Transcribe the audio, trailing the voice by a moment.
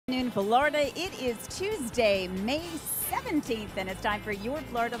in Florida. It is Tuesday, May 17th, and it's time for your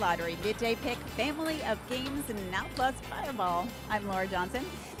Florida Lottery Midday Pick Family of Games, and now plus Fireball. I'm Laura Johnson.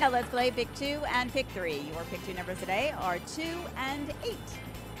 Now let's play Pick 2 and Pick 3. Your Pick 2 numbers today are 2 and 8.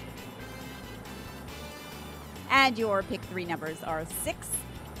 And your Pick 3 numbers are 6,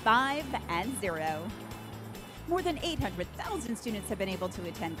 5, and 0. More than 800,000 students have been able to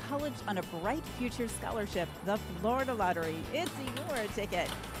attend college on a Bright Future Scholarship. The Florida Lottery, it's your ticket.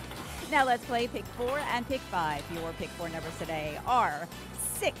 Now let's play Pick 4 and Pick 5. Your Pick 4 numbers today are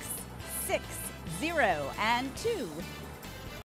 6, 6, 0, and 2.